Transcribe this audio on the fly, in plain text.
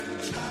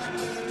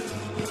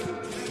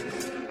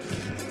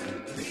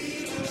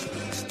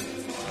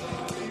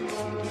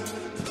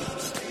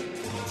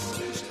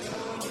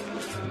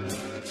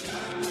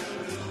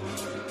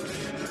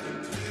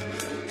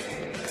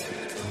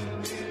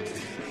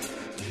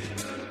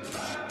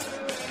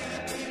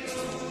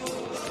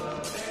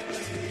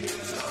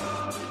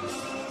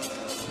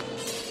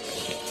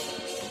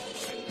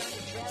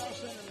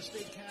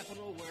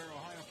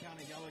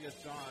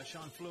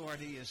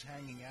is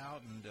hanging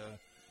out and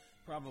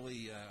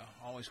probably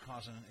always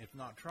causing, if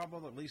not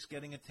trouble, at least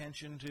getting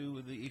attention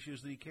to the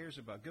issues that he cares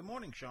about. Good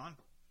morning, Shawn.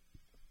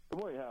 Good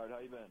morning, Howard. How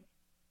you been?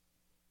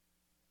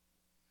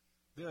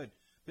 Good.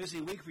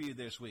 Busy week for you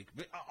this week.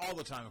 All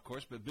the time, of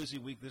course, but busy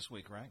week this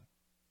week, right?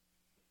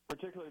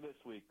 Particularly this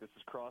week. This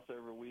is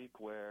crossover week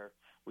where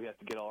we have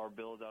to get all our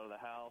bills out of the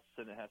House,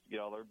 Senate has to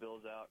get all their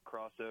bills out,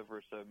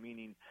 crossover. So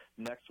meaning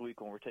next week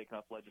when we're taking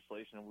up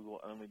legislation, we will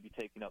only be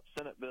taking up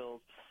Senate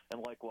bills,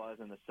 and likewise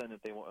in the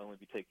Senate, they will only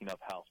be taking up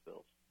House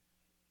bills.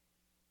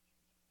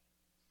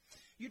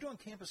 You're doing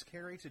campus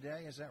carry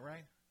today, is that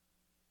right?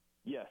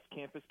 Yes,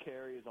 campus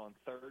carry is on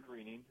third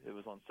reading. It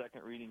was on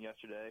second reading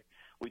yesterday.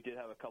 We did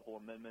have a couple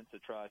amendments to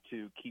try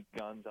to keep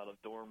guns out of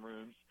dorm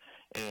rooms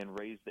and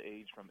raise the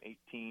age from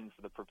 18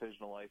 for the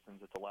provisional license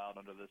that's allowed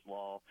under this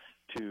law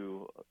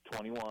to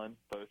 21.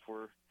 Both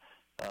were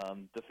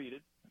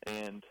defeated.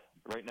 And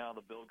right now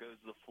the bill goes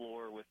to the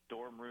floor with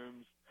dorm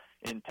rooms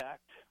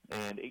intact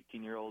and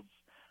 18-year-olds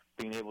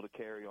being able to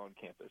carry on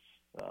campus.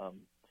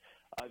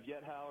 I've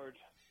yet, Howard...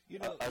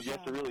 I've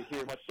yet to really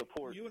hear much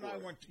support. You and I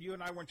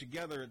weren't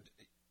together.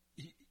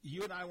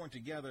 You and I weren't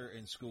together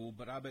in school,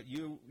 but I bet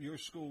your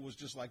school was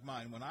just like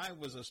mine. When I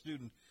was a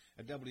student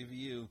at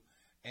WVU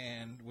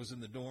and was in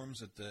the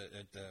dorms at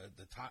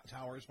the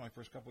towers my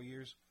first couple of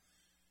years,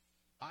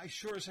 I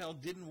sure as hell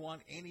didn't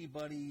want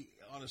anybody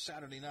on a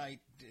Saturday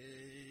night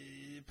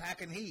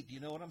packing heat.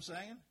 You know what I'm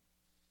saying?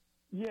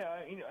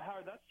 Yeah,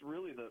 Howard, that's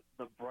really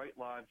the bright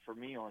line for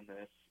me on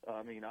this.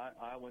 I mean,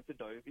 I went to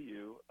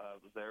WVU. I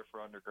was there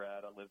for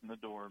undergrad. I lived in the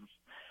dorms.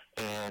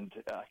 And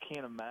I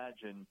can't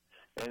imagine,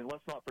 and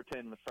let's not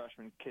pretend the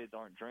freshman kids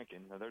aren't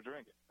drinking. They're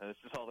drinking. That's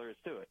just all there is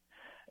to it.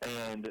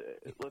 And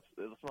let's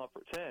not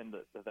pretend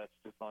that that's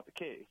just not the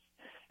case.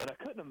 And I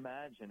couldn't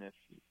imagine if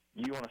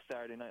you on a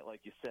Saturday night,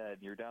 like you said,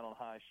 you're down on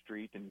High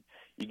Street and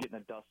you get in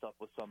a dust-up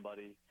with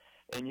somebody,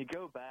 and you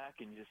go back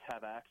and you just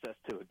have access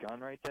to a gun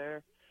right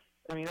there.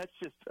 I mean, that's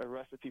just a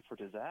recipe for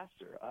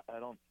disaster. I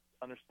don't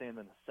understand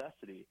the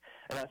necessity.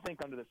 And I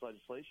think under this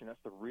legislation,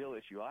 that's the real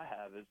issue I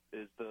have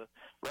is the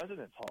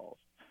residence halls,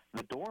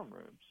 the dorm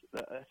rooms.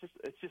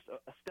 It's just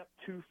a step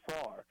too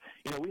far.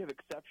 We have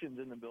exceptions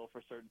in the bill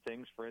for certain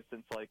things. For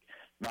instance, like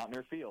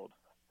Mountaineer Field.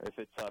 If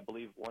it's, I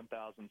believe,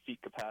 1,000 seat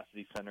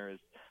capacity center is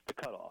the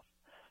cutoff.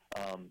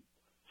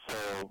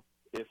 So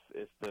if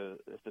the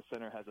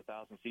center has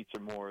 1,000 seats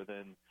or more,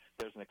 then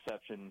there's an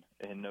exception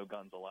and no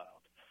guns allowed.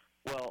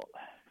 Well,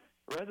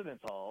 residence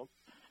halls,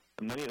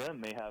 many of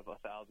them may have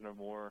 1,000 or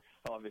more,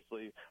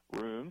 obviously,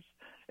 rooms,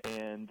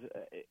 and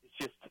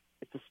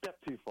it's a step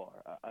too far.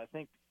 I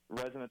think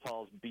residence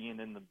halls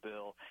being in the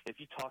bill, if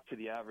you talk to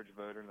the average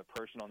voter and the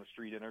person on the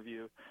street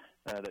interview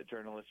that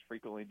journalists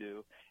frequently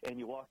do, and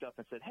you walked up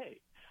and said, hey,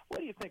 what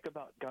do you think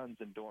about guns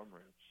in dorm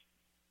rooms?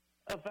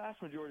 A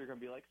vast majority are going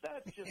to be like,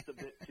 that's just a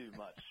bit too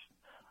much.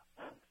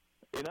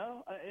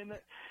 And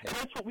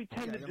that's what we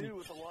tend to do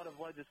with a lot of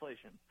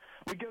legislation.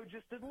 We go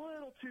just a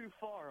little too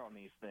far on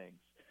these things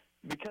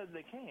because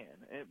they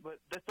can, but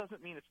that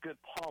doesn't mean it's good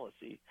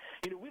policy.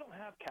 We don't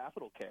have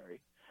capital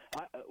carry.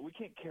 We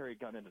can't carry a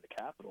gun into the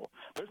Capitol.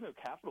 There's no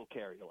capital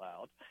carry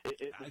allowed.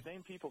 The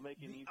same people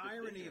making these decisions. The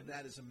irony of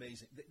that is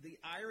amazing. The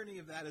irony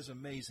of that is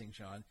amazing,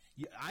 Shawn.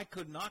 I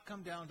could not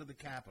come down to the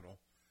Capitol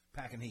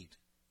packing heat,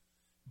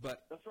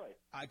 but that's right.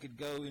 I could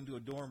go into a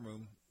dorm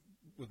room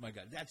with my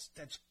gun. That's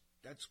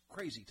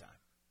crazy time.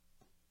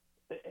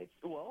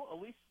 Well, at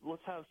least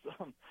let's have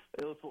some.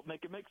 Let's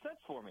make it make sense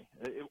for me.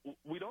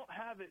 We don't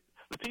have it.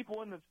 The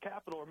people in the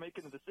Capitol are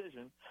making the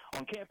decision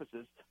on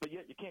campuses, but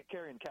yet you can't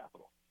carry in the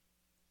Capitol.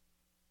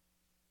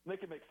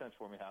 Make it make sense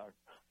for me, Howard.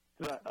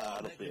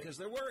 Because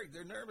they're worried.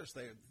 They're nervous.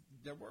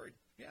 They're worried.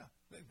 Yeah.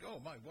 They go,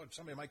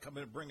 somebody might come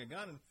in and bring a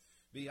gun and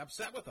be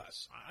upset with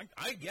us.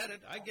 I get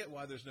it. I get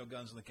why there's no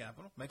guns in the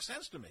Capitol. Makes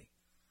sense to me.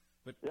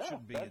 But it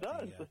shouldn't be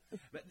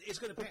but it's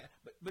going to pass.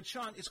 But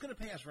Shawn, it's going to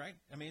pass, right?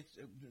 I mean,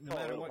 no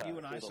matter what you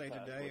and I say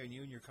today, and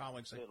you and your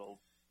colleagues say,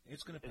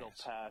 it's going to pass.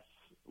 It'll pass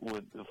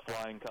with the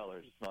flying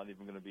colors. It's not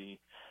even going to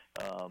be,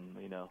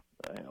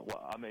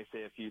 I may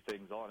say a few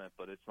things on it,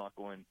 but it's not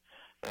going.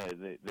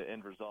 The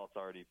end result's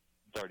already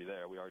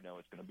there. We already know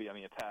it's going to be. I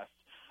mean, it passed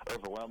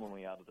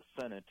overwhelmingly out of the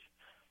Senate.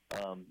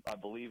 I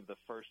believe the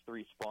first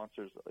three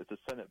sponsors, it's a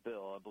Senate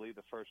bill, I believe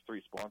the first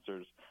three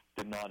sponsors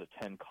did not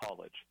attend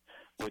college,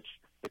 which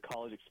the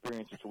college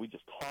experiences we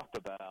just talked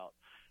about,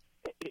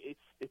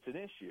 it's an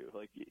issue.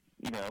 Like,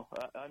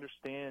 I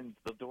understand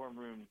the dorm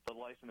room, the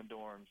life in the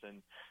dorms,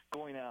 and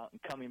going out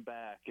and coming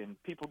back, and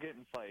people get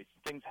in fights,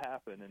 things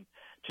happen, and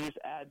to just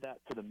add that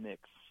to the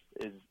mix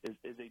is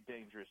a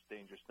dangerous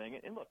thing.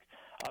 And look,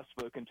 I've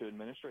spoken to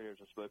administrators.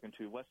 I've spoken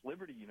to West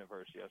Liberty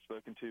University. I've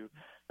spoken to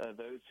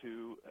those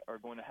who are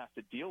going to have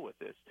to deal with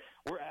this.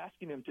 We're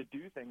asking them to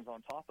do things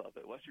on top of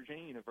it. West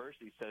Virginia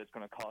University said it's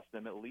going to cost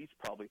them at least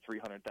probably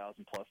 $300,000+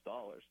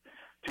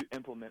 to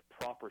implement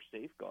proper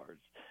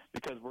safeguards,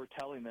 because we're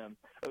telling them,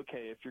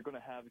 okay, if you're going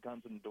to have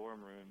guns in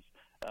dorm rooms,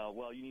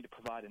 you need to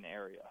provide an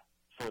area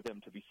for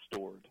them to be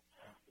stored,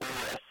 or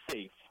a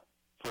safe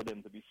for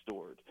them to be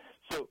stored.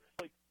 So,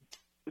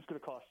 it's going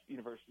to cost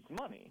universities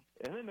money.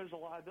 And then there's a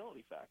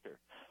liability factor.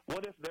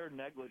 What if they're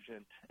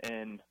negligent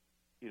in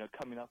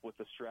coming up with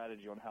a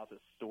strategy on how to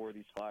store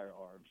these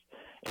firearms,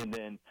 and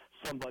then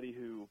somebody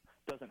who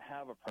doesn't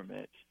have a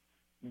permit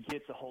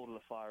gets a hold of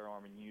the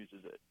firearm and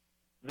uses it?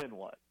 Then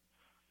what?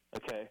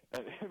 Okay,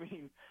 I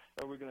mean,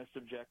 are we going to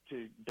subject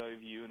to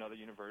WVU and other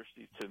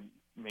universities to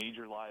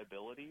major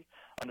liability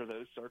under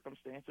those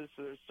circumstances?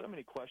 So there's so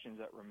many questions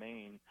that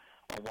remain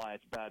on why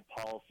it's bad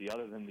policy,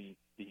 other than the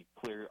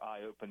clear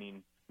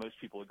eye-opening. Most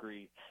people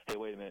agree, hey,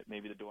 wait a minute,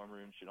 maybe the dorm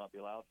room should not be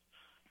allowed.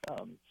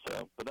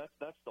 But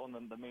that's on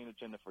the main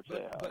agenda for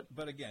today.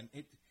 But again,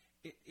 it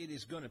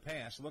is going to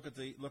pass. Look at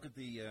the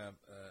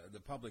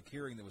public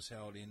hearing that was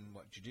held in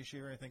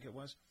Judiciary, I think it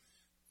was.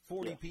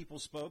 40 people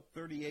spoke,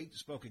 38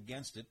 spoke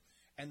against it,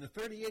 and the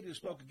 38 who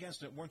spoke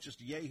against it weren't just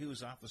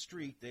yahoos off the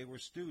street. They were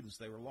students.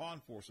 They were law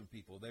enforcement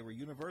people. They were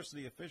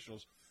university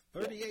officials.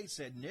 38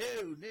 said no,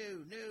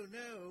 no, no,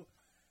 no,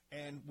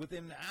 and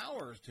within an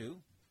hour or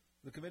two,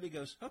 the committee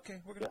goes,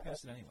 okay, we're going to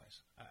pass it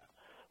anyways.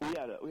 We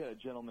had a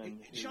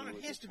gentleman. Shawn,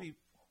 it has to be.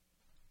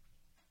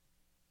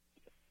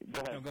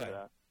 Go ahead. No, go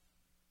ahead.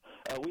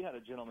 We had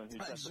a gentleman who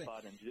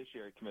testified in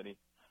Judiciary Committee,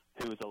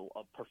 who was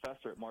a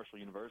professor at Marshall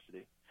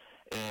University,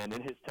 and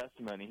in his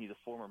testimony, he's a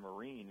former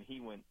Marine. He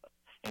went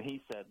and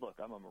he said, "Look,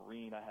 I'm a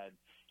Marine. I had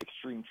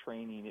extreme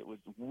training. It was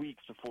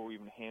weeks before we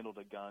even handled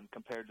a gun,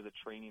 compared to the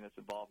training that's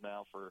involved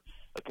now for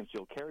a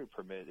concealed carry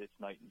permit. It's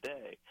night and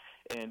day."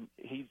 And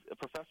he's a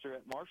professor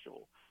at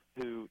Marshall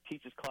who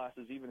teaches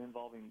classes even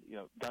involving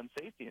gun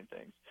safety and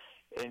things.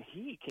 And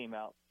he came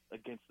out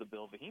against the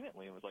bill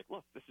vehemently and was like,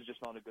 "Look, this is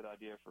just not a good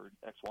idea for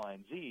X, Y,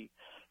 and Z."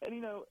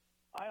 And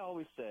I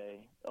always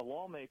say a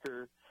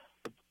lawmaker,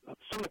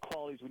 some of the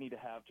qualities we need to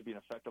have to be an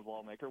effective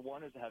lawmaker,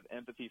 one is to have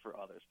empathy for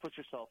others. Put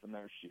yourself in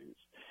their shoes.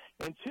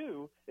 And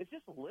two is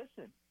just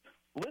listen.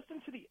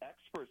 Listen to the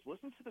experts.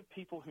 Listen to the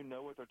people who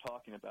know what they're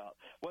talking about,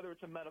 whether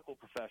it's a medical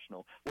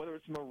professional, whether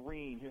it's a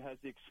Marine who has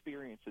the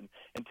experience and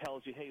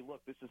tells you, hey,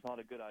 look, this is not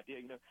a good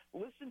idea.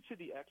 Listen to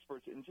the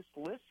experts and just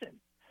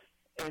listen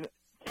and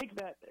take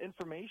that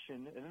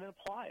information and then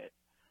apply it.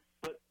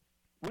 But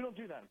we don't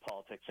do that in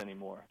politics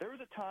anymore. There was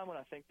a time when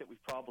I think that we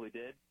probably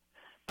did,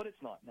 but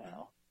it's not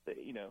now.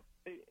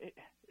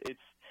 It's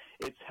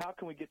how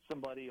can we get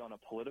somebody on a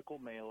political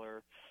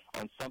mailer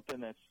on something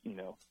that's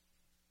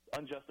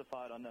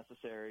unjustified,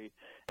 unnecessary,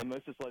 and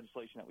most of this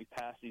legislation that we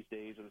pass these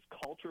days is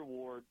culture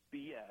war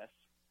BS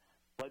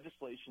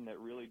legislation that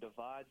really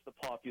divides the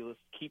populace,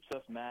 keeps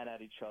us mad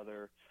at each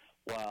other,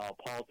 while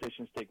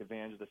politicians take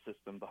advantage of the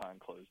system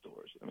behind closed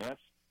doors. I mean,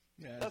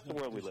 that's the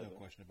world we live in. There's no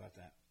question about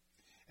that.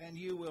 And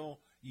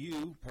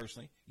you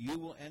personally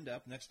will end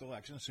up next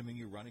election, assuming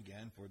you run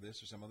again for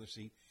this or some other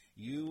seat,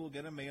 you will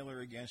get a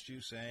mailer against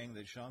you saying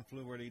that Shawn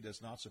Fluharty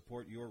does not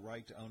support your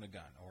right to own a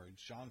gun, or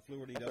Shawn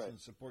Fluharty doesn't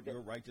support your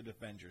right to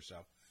defend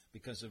yourself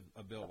because of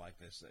a bill like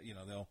this.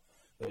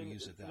 They'll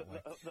use it that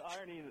way. The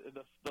irony,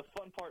 the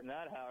fun part in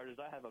that, Howard, is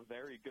I have a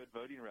very good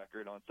voting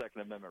record on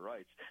Second Amendment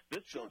rights.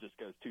 This bill just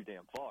goes too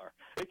damn far.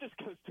 It just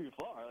goes too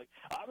far. Like,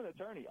 I'm an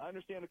attorney. I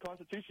understand the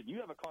Constitution. You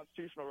have a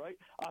constitutional right.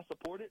 I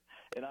support it,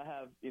 and I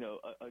have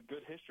a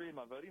good history in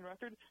my voting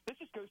record. This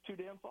just goes too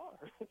damn far.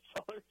 That's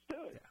all there is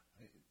to it. Yeah.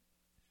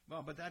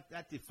 Well, but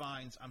that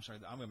defines – I'm sorry,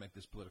 I'm going to make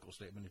this political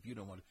statement if you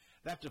don't want to.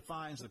 That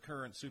defines the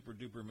current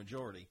super-duper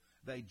majority.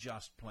 They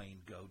just plain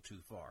go too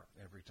far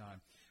every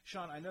time.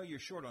 Shawn, I know you're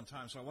short on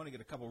time, so I want to get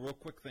a couple real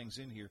quick things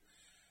in here.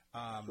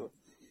 Sure.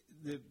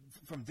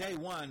 From day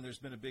one, there's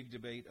been a big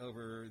debate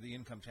over the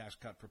income tax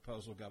cut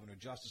proposal. Governor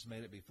Justice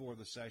made it before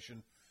the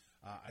session.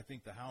 I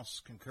think the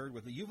House concurred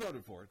with it. You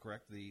voted for it,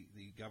 correct, the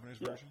governor's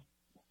version?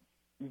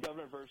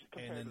 Governor version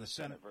compared to the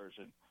Senate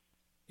version.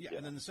 Yeah,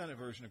 and then the Senate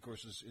version, of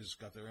course, is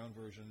got their own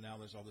version. Now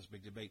there's all this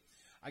big debate.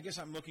 I guess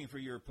I'm looking for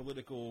your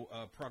political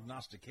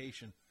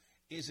prognostication.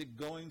 Is it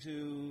going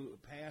to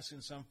pass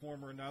in some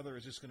form or another, or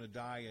is this going to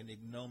die an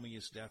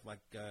ignominious death like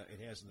it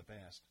has in the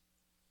past?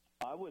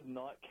 I would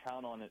not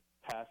count on it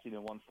passing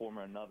in one form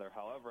or another.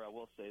 However, I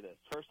will say this.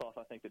 First off,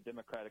 I think the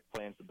Democratic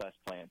plan is the best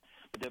plan.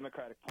 The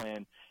Democratic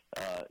plan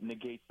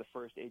negates the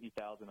first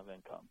 $80,000 of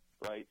income,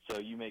 right? So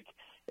you make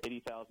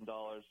 $80,000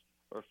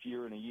 or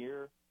fewer in a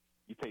year,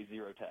 you pay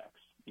zero tax.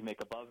 You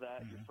make above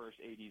that, your first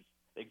 80 is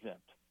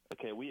exempt.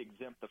 Okay, we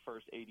exempt the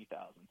first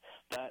 80,000.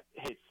 That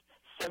hits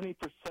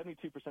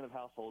 72% of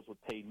households would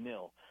pay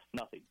nil,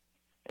 nothing.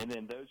 And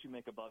then those who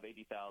make above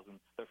 80,000,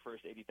 their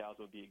first 80,000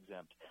 would be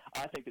exempt.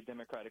 I think the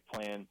Democratic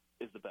plan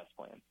is the best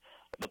plan.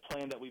 The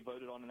plan that we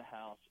voted on in the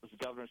House was the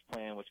governor's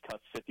plan, which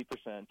cuts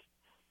 50%,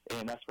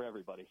 and that's for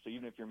everybody. So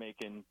even if you're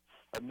making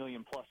 $1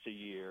 million plus a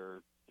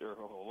year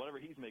or whatever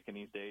he's making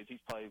these days,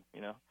 he's probably,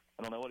 I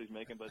don't know what he's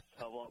making, but it's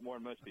a hell of a lot more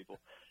than most people.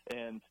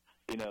 And,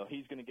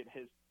 he's going to get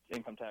his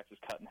income taxes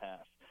cut in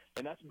half.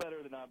 And that's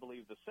better than, I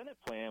believe, the Senate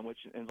plan, which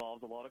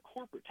involves a lot of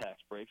corporate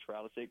tax breaks for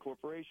out-of-state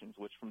corporations,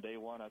 which from day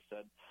one I've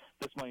said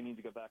this money needs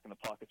to go back in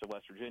the pockets of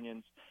West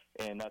Virginians,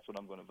 and that's what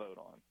I'm going to vote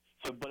on.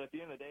 So, but at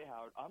the end of the day,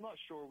 Howard, I'm not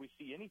sure we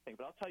see anything.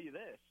 But I'll tell you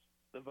this.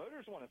 The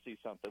voters want to see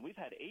something. We've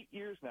had 8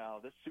 years now,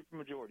 this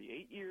supermajority,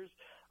 8 years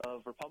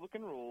of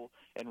Republican rule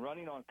and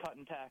running on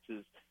cutting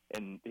taxes,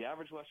 and the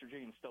average West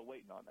Virginian is still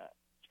waiting on that.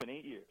 It's been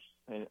 8 years.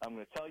 And I'm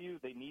going to tell you,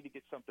 they need to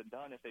get something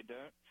done. If they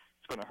don't,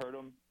 it's going to hurt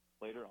them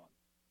later on.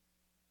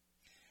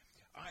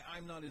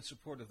 I'm not in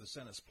support of the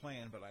Senate's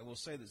plan, but I will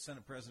say that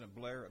Senate President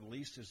Blair at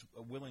least is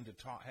willing to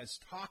talk, has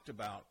talked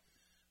about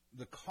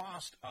the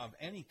cost of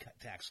any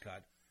tax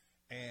cut,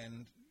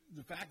 and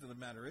the fact of the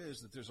matter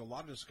is that there's a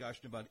lot of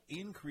discussion about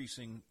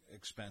increasing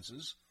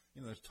expenses.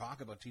 You know, there's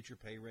talk about teacher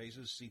pay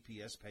raises,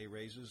 CPS pay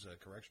raises,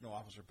 correctional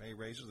officer pay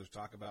raises. There's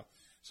talk about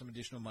some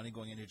additional money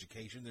going into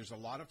education. There's a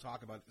lot of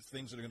talk about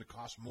things that are going to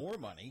cost more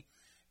money,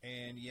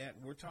 and yet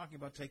we're talking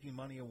about taking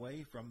money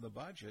away from the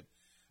budget.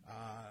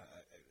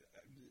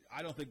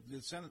 I don't think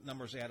the Senate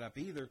numbers add up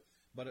either,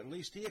 but at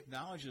least he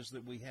acknowledges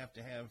that we have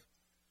to have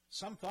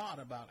some thought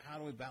about how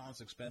do we balance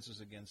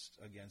expenses against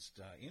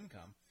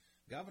income.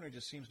 Governor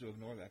just seems to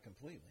ignore that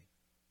completely.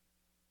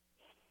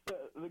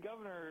 The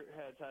governor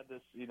has had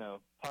this,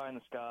 pie in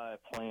the sky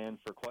plan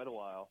for quite a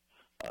while.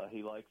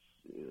 He likes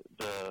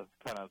the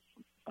kind of,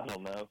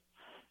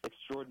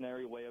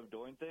 extraordinary way of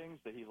doing things,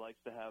 that he likes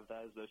to have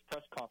those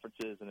press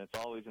conferences, and it's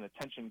always an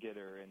attention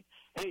getter. And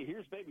hey,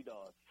 here's baby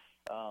dog.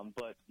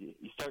 But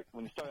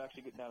when you start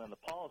actually getting down on the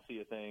policy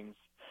of things,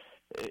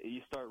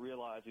 you start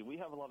realizing we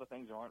have a lot of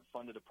things that aren't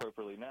funded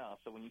appropriately now.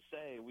 So when you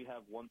say we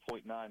have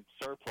 1.9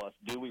 surplus,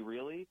 do we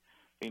really?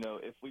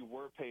 If we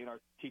were paying our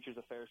teachers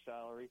a fair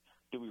salary,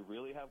 do we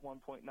really have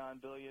 $1.9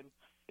 billion?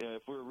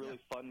 If we were really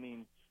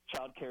funding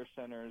child care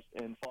centers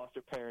and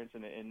foster parents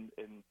and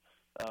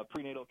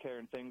prenatal care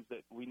and things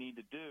that we need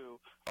to do,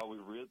 do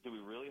we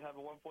really have a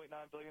 $1.9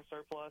 billion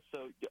surplus?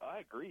 So I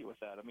agree with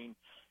that. I mean,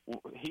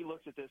 he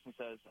looks at this and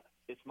says,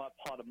 it's my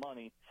pot of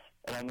money,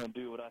 and I'm going to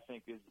do what I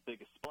think is the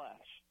biggest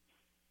splash.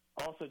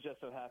 Also, just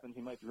so happens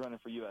he might be running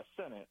for U.S.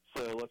 Senate,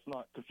 so let's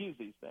not confuse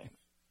these things.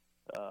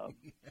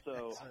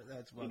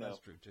 That's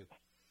true too.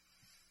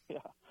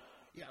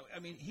 Yeah. I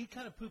mean, he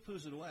kind of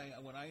poo-poos it away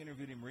when I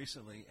interviewed him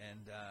recently,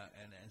 and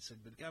said,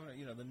 "But Governor,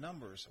 the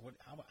numbers.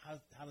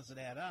 How does it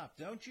add up?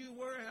 Don't you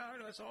worry,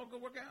 Howard. It's all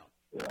going to work out.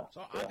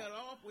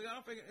 We got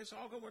to figure. It's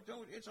all going to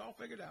work. It's all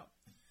figured out.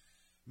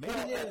 Maybe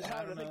it is.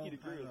 I think you'd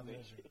agree with me.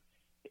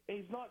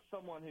 He's not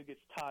someone who gets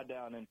tied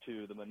down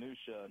into the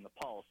minutia and the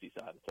policy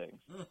side of things.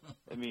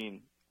 I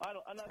mean,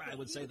 I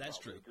would say that's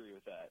true. Agree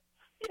with that.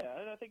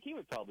 Yeah, and I think he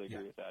would probably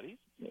agree with that. He's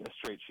a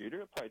straight shooter.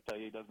 He'll probably tell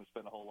you he doesn't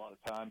spend a whole lot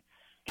of time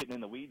getting in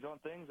the weeds on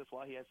things. That's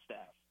why he has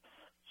staff.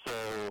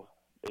 So,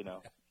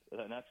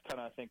 and that's kind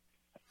of, I think,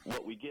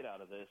 what we get out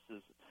of this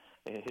is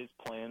his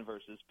plan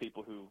versus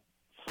people who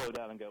slow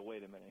down and go,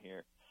 wait a minute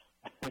here.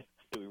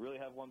 Do we really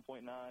have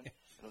 1.9?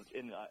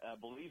 And I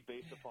believe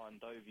based upon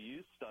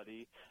WVU's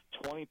study,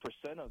 20%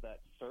 of that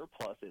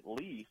surplus at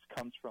least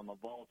comes from a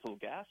volatile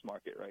gas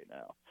market right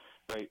now.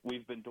 Right?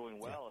 We've been doing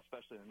well,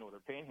 especially in the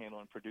Northern Panhandle,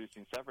 in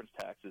producing severance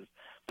taxes.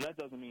 But that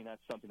doesn't mean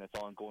that's something that's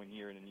ongoing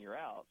year in and year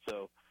out.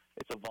 So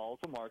it's a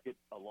volatile market.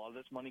 A lot of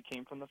this money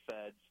came from the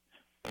feds.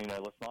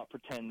 Let's not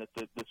pretend that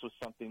this was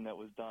something that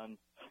was done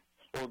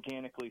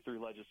organically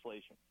through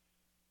legislation.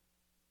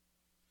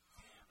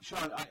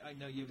 Shawn, I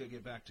know you've got to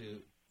get back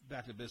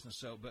to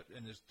business,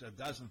 and there's a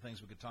dozen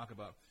things we could talk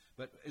about.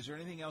 But is there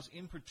anything else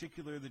in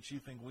particular that you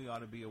think we ought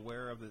to be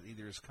aware of that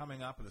either is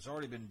coming up or that's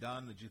already been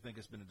done that you think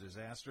has been a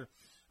disaster,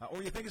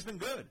 or you think it's been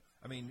good?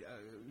 I mean,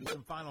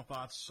 some final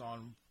thoughts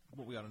on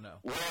what we ought to know.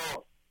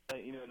 Well,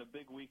 in a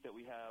big week that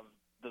we have,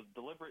 the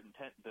deliberate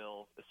intent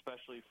bill,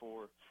 especially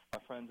for our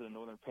friends in the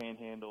Northern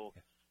Panhandle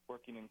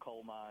working in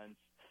coal mines,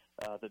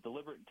 the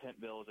deliberate intent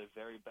bill is a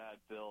very bad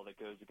bill that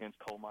goes against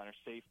coal miner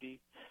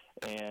safety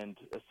and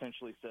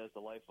essentially says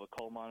the life of a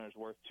coal miner is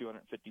worth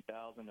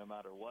 $250,000 no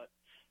matter what.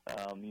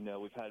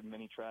 We've had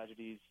many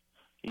tragedies,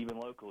 even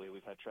locally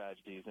we've had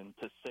tragedies, and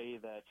to say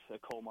that a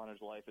coal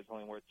miner's life is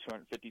only worth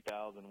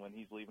 $250,000 when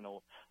he's leaving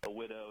a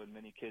widow and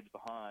many kids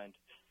behind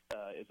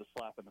is a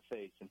slap in the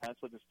face. And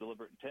that's what this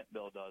deliberate intent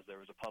bill does. There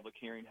was a public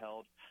hearing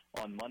held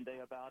on Monday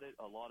about it,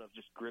 a lot of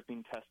just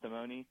gripping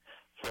testimony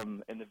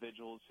from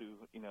individuals who,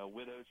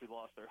 widows who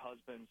lost their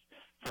husbands,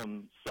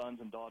 from sons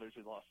and daughters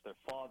who lost their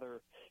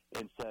father,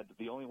 and said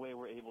the only way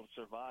we're able to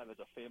survive as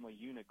a family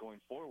unit going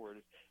forward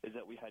is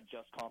that we had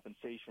just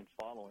compensation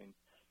following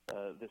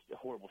this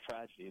horrible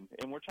tragedy.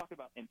 And we're talking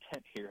about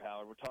intent here,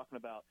 Howard. We're talking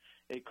about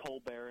a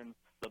coal baron,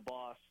 the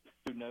boss,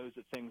 who knows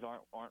that things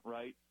aren't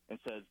right and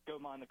says, go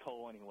mine the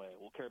coal anyway.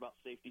 We'll care about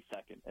safety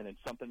second. And then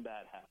something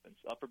bad happens.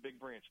 Upper Big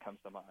Branch comes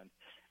to mind.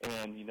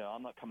 And,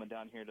 I'm not coming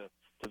down here to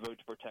vote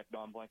to protect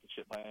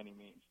non-blankenship by any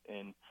means.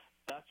 And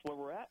that's where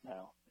we're at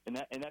now. And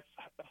that's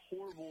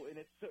horrible. And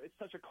it's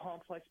such a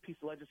complex piece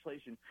of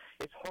legislation.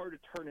 It's hard to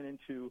turn it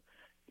into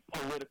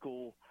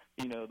political,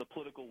 the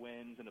political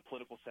wins and the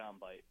political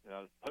soundbite.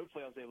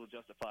 Hopefully I was able to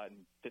justify it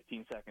in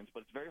 15 seconds,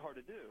 but it's very hard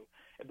to do.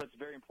 But it's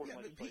very important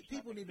legislation.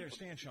 People need to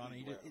understand, Shawn.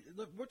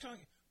 Look,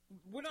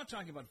 we're not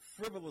talking about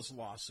frivolous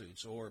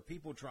lawsuits or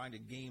people trying to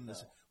game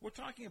this. We're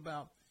talking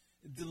about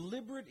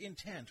Deliberate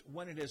intent,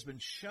 when it has been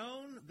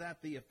shown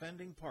that the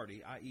offending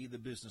party, i.e. the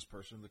business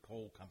person, the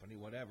coal company,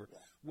 whatever,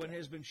 when it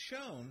has been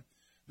shown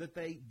that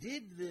they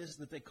did this,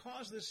 that they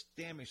caused this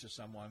damage to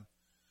someone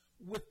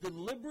with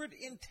deliberate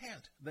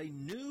intent. They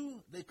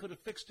knew they could have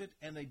fixed it,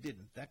 and they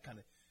didn't. That kind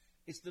of,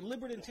 it's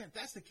deliberate intent.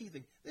 That's the key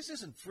thing. This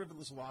isn't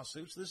frivolous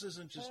lawsuits. This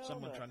isn't just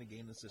someone trying to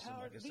game the system,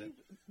 Howard, like I said.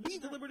 This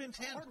is deliberate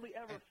intent. Hardly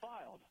ever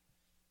filed.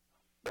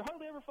 They're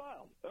hardly ever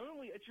filed.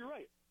 Only, you're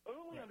right,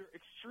 only under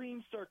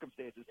extreme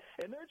circumstances.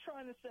 And they're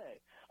trying to say,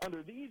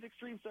 under these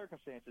extreme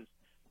circumstances,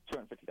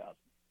 $250,000,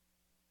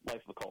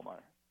 life of a coal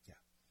miner. Yeah.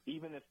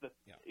 Even if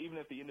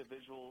the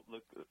individual,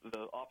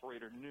 the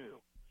operator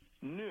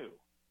knew.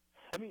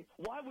 I mean,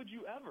 why would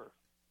you ever?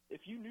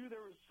 If you knew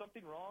there was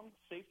something wrong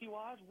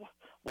safety-wise,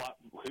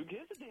 who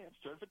gives a damn?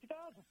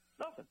 $250,000,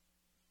 nothing.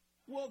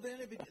 Well, then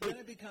it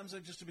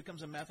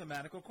becomes a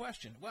mathematical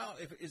question. Well,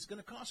 if it's going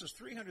to cost us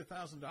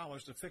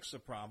 $300,000 to fix the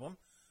problem,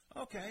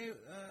 okay.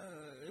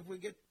 If we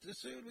get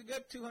sued, we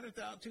get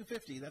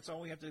 $250,000. That's all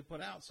we have to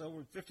put out. So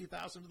we're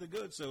 $50,000 to the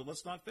good. So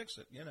let's not fix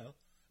it. I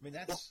mean,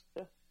 that's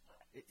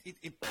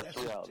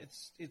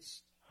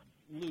it's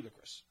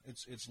ludicrous.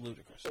 It's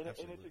ludicrous. And it's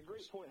a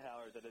great point,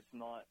 Howard, that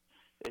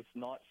it's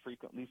not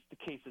frequent. These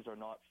cases are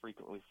not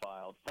frequently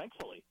filed.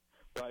 Thankfully,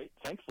 right?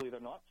 Thankfully, they're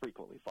not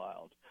frequently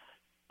filed.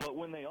 But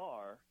when they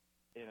are,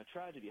 and a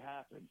tragedy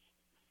happens,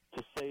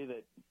 to say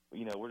that,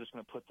 we're just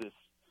going to put this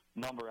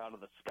number out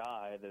of the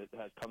sky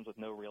that comes with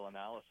no real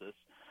analysis.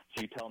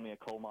 So you tell me a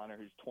coal miner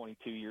who's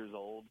 22 years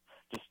old,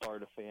 just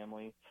started a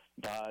family,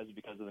 dies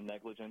because of the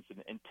negligence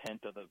and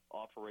intent of the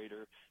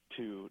operator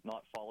to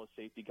not follow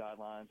safety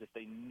guidelines if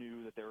they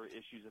knew that there were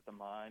issues at the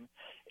mine,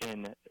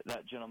 and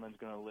that gentleman's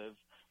going to live,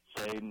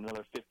 say,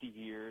 another 50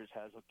 years,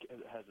 has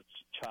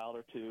a child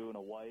or two and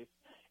a wife,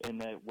 and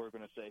that we're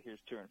going to say, here's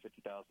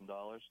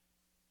 $250,000.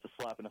 It's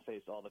a slap in the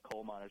face to all the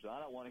coal miners. And I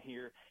don't want to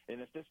hear, and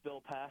if this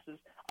bill passes,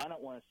 I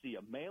don't want to see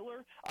a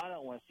mailer. I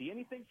don't want to see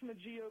anything from the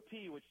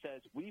GOP which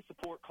says we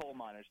support coal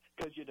miners,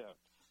 because you don't.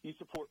 You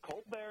support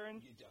coal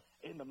barons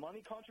and the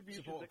money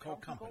contributions that come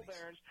from coal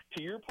barons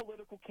to your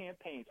political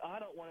campaigns. I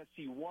don't want to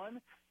see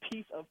one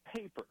piece of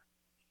paper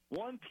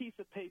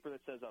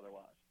that says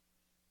otherwise.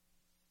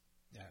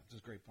 Yeah,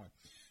 that's a great point.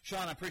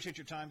 Shawn, I appreciate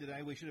your time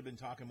today. We should have been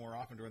talking more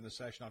often during this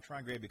session. I'll try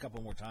and grab you a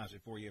couple more times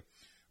before you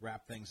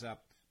wrap things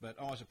up. But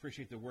always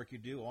appreciate the work you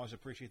do. Always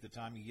appreciate the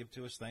time you give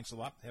to us. Thanks a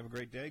lot. Have a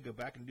great day. Go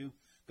back and do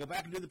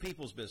the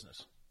people's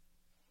business.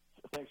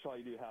 Thanks for all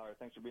you do, Howard.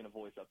 Thanks for being a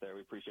voice up there.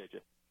 We appreciate you.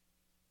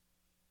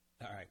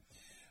 All right.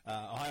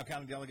 Ohio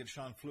County Delegate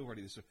Shawn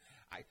Fluharty.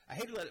 I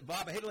hate to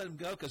let him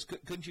go, because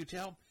couldn't you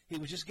tell? He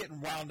was just getting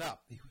wound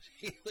up.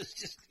 It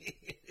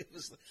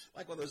was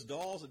like one of those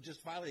dolls that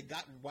just finally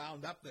gotten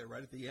wound up there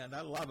right at the end. I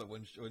love it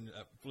when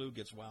Flu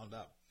gets wound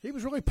up. He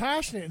was really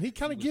passionate, and he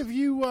kind of give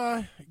you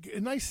a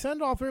nice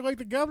send-off there, like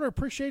the governor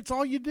appreciates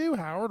all you do,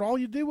 Howard, all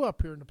you do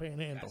up here in the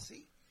Panhandle. Yeah,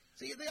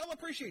 see, they all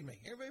appreciate me.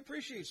 Everybody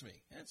appreciates me.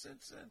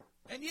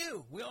 And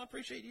you. We all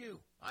appreciate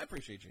you. I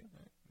appreciate you.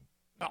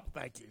 Oh,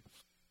 thank you.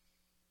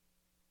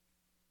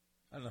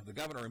 I don't know if the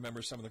governor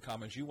remembers some of the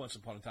comments you once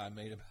upon a time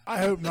made about. I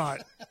hope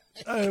not.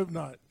 I hope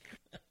not.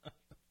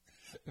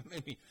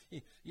 Maybe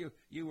you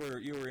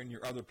were in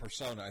your other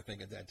persona, I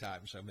think, at that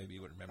time, so maybe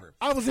you would remember.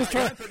 I was just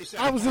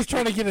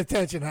trying to get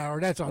attention,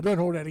 Howard. That's all. Don't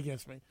hold that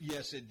against me.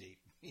 Yes, indeed.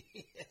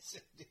 Yes,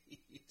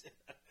 indeed.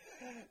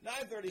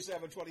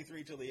 9:37,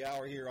 23 till the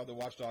hour here on the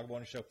Watchdog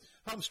Morning Show.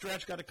 Home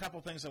stretch, got a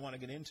couple things I want to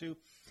get into.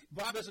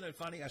 Bob, isn't it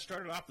funny? I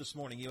started off this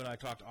morning. You and I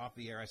talked off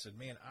the air. I said,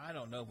 man, I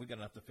don't know if we're going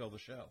to have to fill the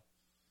show.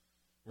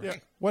 Right? Yeah.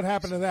 What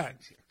happened to that?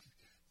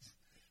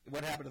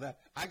 What happened to that?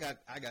 I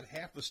got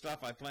half the stuff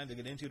I planned to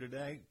get into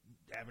today.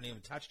 Haven't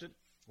even touched it.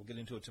 We'll get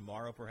into it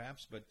tomorrow,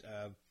 perhaps. But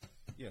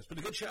yeah, it's been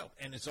a good show,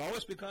 and it's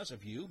always because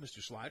of you,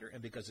 Mr. Slider,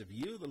 and because of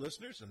you, the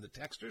listeners and the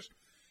texters.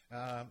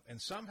 And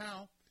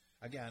somehow,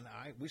 again,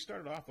 we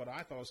started off what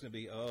I thought was going to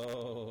be.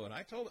 And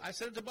I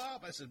said it to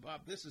Bob. I said,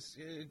 Bob, this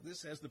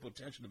has the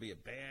potential to be a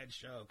bad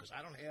show because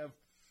I'm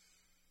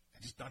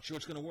just not sure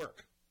it's going to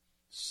work.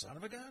 Son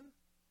of a gun,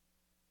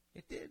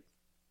 it did.